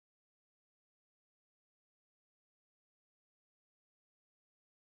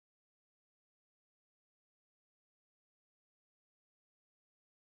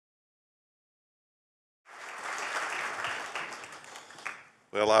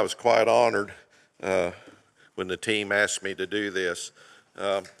Well, I was quite honored when the team asked me to do this.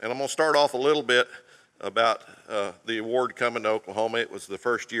 And I'm going to start off a little bit about the award coming to Oklahoma. It was the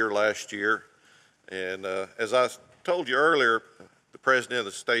first year last year. And as I told you earlier, the president of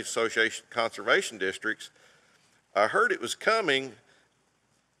the State Association of Conservation Districts, I heard it was coming,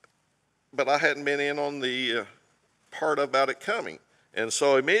 but I hadn't been in on the part about it coming. And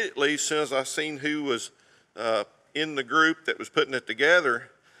so immediately, as soon as I seen who was in the group that was putting it together,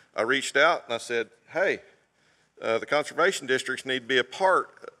 I reached out and I said, hey, the conservation districts need to be a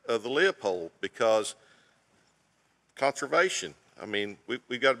part of the Leopold because conservation, I mean,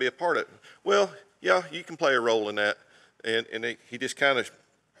 we've got to be a part of it. Well, yeah, you can play a role in that. And he just kind of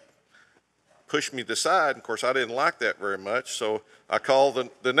pushed me to the side. Of course, I didn't like that very much, so I called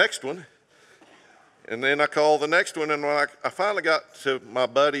the next one. And then I called the next one, and when I finally got to my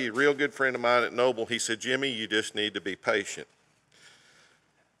buddy, a real good friend of mine at Noble, he said, Jimmy, you just need to be patient.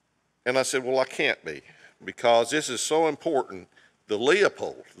 And I said, well, I can't be, because this is so important. The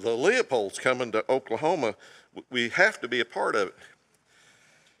Leopold's coming to Oklahoma. We have to be a part of it.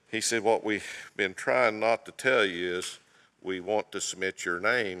 He said, what we've been trying not to tell you is we want to submit your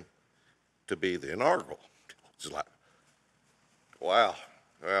name to be the inaugural. It's like, wow.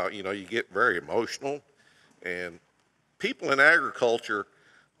 Well, you know, you get very emotional, and people in agriculture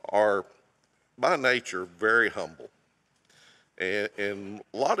are, by nature, very humble. And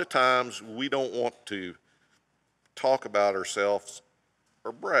a lot of times we don't want to talk about ourselves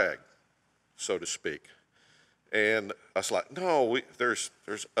or brag, so to speak. And I was like, no, there's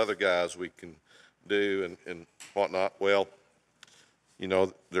other guys we can do and whatnot. Well, you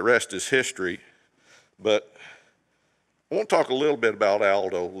know, the rest is history. But I want to talk a little bit about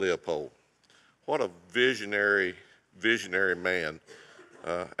Aldo Leopold. What a visionary man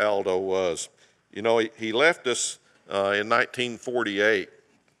Aldo was. You know, he left us in 1948.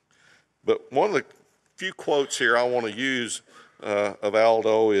 But one of the few quotes here I want to use of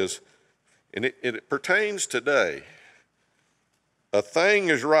Aldo is, and it pertains today, a thing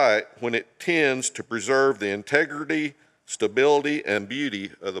is right when it tends to preserve the integrity, stability, and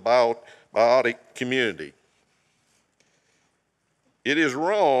beauty of the biotic community. It is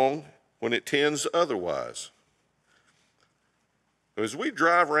wrong when it tends otherwise. As we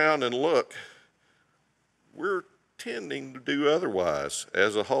drive around and look, we're tending to do otherwise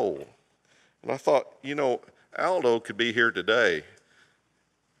as a whole. And I thought, you know, Aldo could be here today,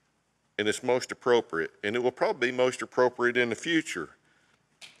 and it's most appropriate, and it will probably be most appropriate in the future.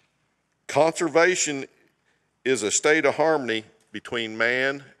 Conservation is a state of harmony between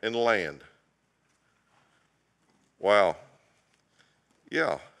man and land. Wow.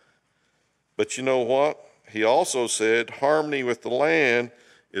 Yeah. But you know what? He also said harmony with the land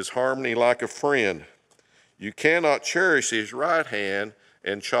is harmony like a friend. You cannot cherish his right hand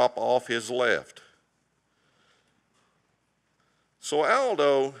and chop off his left. So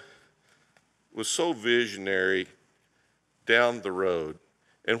Aldo was so visionary down the road.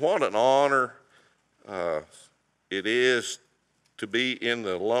 And what an honor it is to be in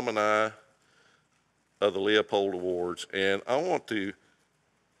the alumni of the Leopold Awards. And I want to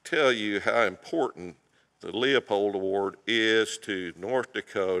tell you how important the Leopold Award is to North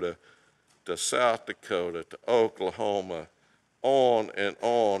Dakota, to South Dakota, to Oklahoma, on and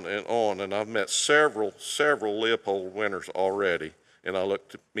on and on. And I've met several Leopold winners already, and I look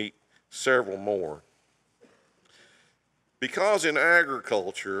to meet several more. Because in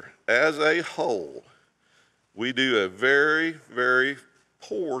agriculture, as a whole, we do a very, very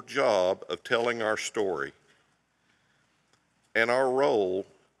poor job of telling our story and our role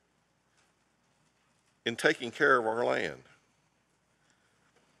in taking care of our land.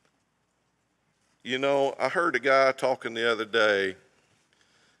 You know, I heard a guy talking the other day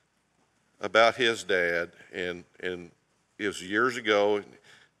about his dad, and it was years ago.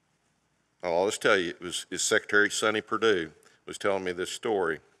 I'll just tell you, it was his secretary, Sonny Perdue, was telling me this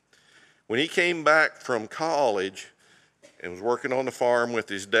story. When he came back from college and was working on the farm with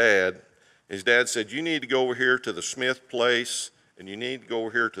his dad said, you need to go over here to the Smith place, and you need to go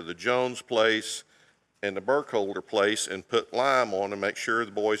over here to the Jones place and the Burkholder place and put lime on and make sure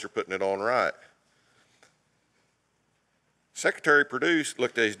the boys are putting it on right. Secretary Perdue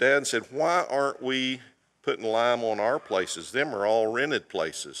looked at his dad and said, why aren't we putting lime on our places? Them are all rented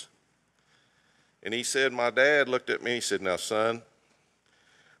places. And he said, my dad looked at me and he said, now son,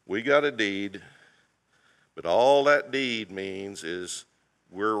 we got a deed, but all that deed means is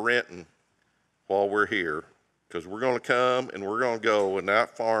we're renting while we're here, because we're going to come and we're going to go, and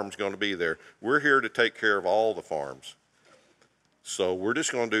that farm's going to be there. We're here to take care of all the farms. So we're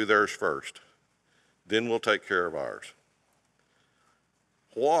just going to do theirs first. Then we'll take care of ours.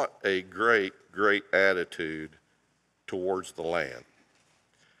 What a great, great attitude towards the land.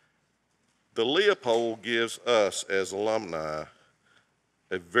 The Leopold gives us as alumni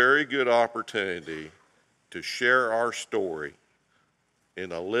a very good opportunity to share our story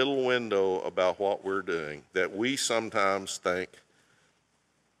in a little window about what we're doing that we sometimes think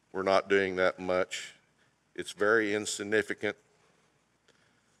we're not doing that much. It's very insignificant.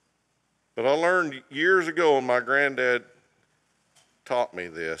 But I learned years ago, and my granddad taught me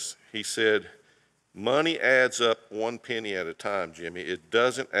this. He said, money adds up 1 penny at a time, Jimmy. It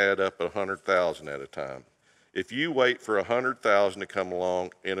doesn't add up 100,000 at a time. If you wait for 100,000 to come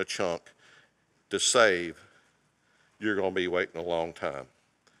along in a chunk to save, you're going to be waiting a long time.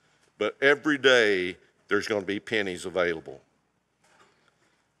 But every day, there's going to be pennies available.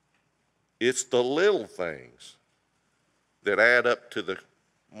 It's the little things that add up to the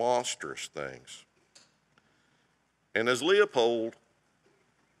monstrous things. And as Leopold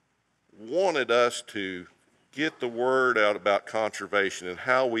wanted us to get the word out about conservation and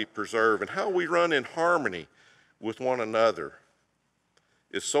how we preserve and how we run in harmony with one another,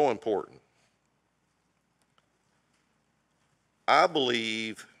 is so important. I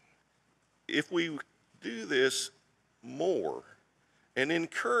believe if we do this more and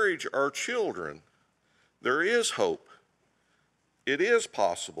encourage our children, there is hope. It is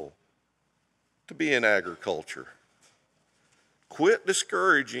possible to be in agriculture. Quit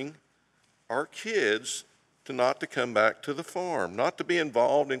discouraging our kids to come back to the farm, not to be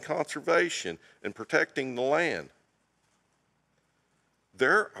involved in conservation and protecting the land.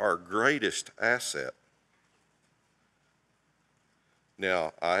 They're our greatest asset.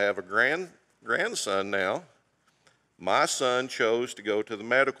 Now, I have a grandson now. My son chose to go to the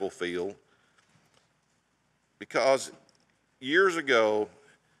medical field because years ago,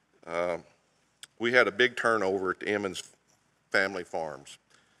 we had a big turnover at the Emmons family farms.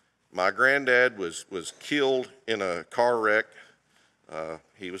 My granddad was killed in a car wreck.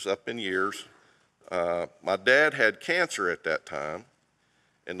 He was up in years. My dad had cancer at that time,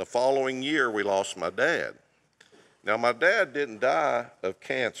 and the following year we lost my dad. Now, my dad didn't die of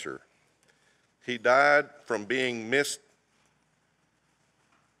cancer. He died from being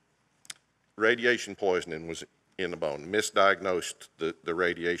radiation poisoning was in the bone, misdiagnosed the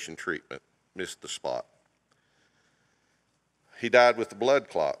radiation treatment, missed the spot. He died with a blood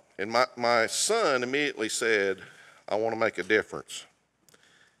clot. And my son immediately said, I want to make a difference.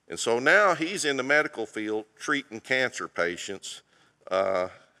 And so now he's in the medical field treating cancer patients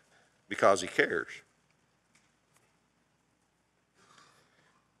because he cares.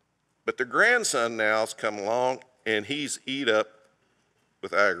 But the grandson now has come along and he's eat up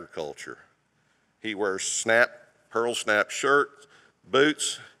with agriculture. He wears pearl snap shirts,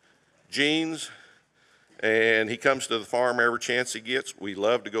 boots, jeans, and he comes to the farm every chance he gets. We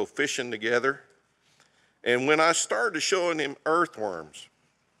love to go fishing together. And when I started showing him earthworms,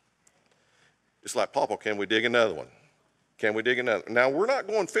 it's like, Papa, can we dig another one? Can we dig another? Now, we're not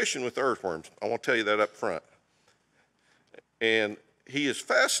going fishing with earthworms. I want to tell you that up front. And he is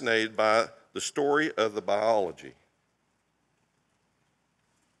fascinated by the story of the biology.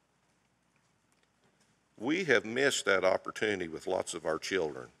 We have missed that opportunity with lots of our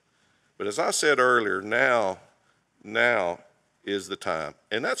children. But as I said earlier, now is the time.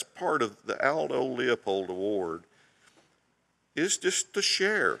 And that's part of the Aldo Leopold Award, is just to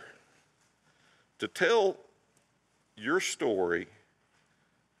share, to tell your story,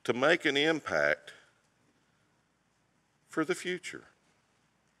 to make an impact for the future.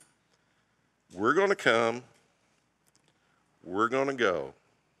 We're going to come, we're going to go.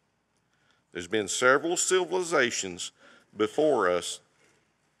 There's been several civilizations before us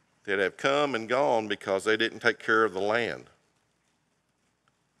that have come and gone because they didn't take care of the land.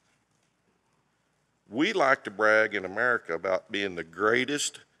 We like to brag in America about being the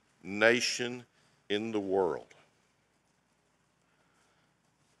greatest nation in the world.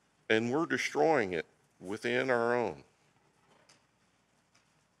 And we're destroying it within our own.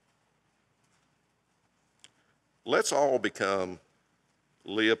 Let's all become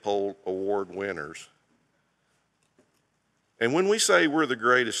Leopold Award winners. And when we say we're the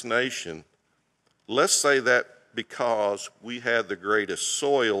greatest nation, let's say that because we have the greatest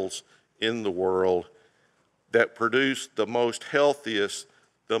soils in the world that produce the most healthiest,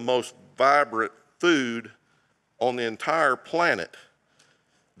 the most vibrant food on the entire planet,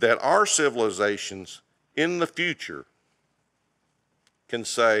 that our civilizations in the future can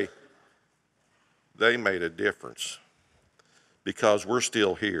say they made a difference because we're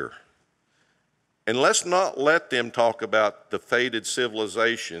still here. And let's not let them talk about the faded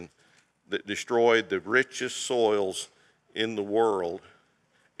civilization that destroyed the richest soils in the world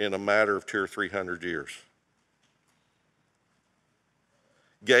in a matter of 200 or 300 years.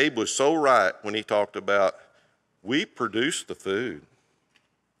 Gabe was so right when he talked about we produce the food.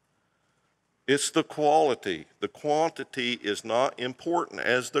 It's the quality. The quantity is not important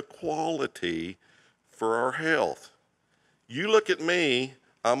as the quality for our health. You look at me,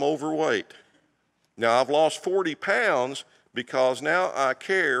 I'm overweight. Now I've lost 40 pounds because now I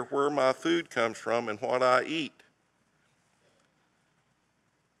care where my food comes from and what I eat.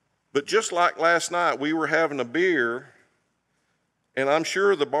 But just like last night, we were having a beer, and I'm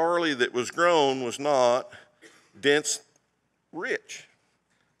sure the barley that was grown was not dense rich.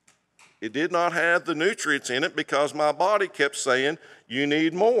 It did not have the nutrients in it because my body kept saying, you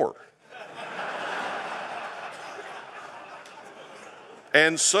need more.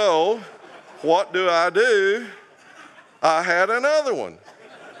 And so, what do? I had another one.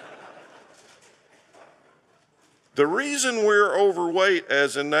 The reason we're overweight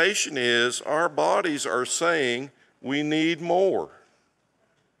as a nation is our bodies are saying we need more.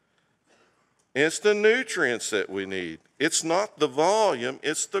 It's the nutrients that we need. It's not the volume,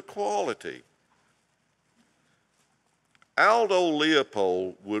 it's the quality. Aldo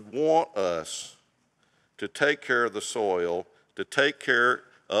Leopold would want us to take care of the soil, to take care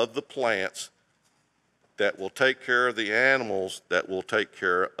of the plants that will take care of the animals that will take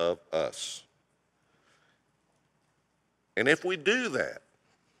care of us. And if we do that,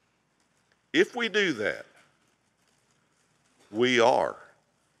 we are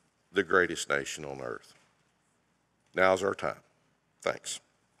the greatest nation on earth. Now's our time. Thanks.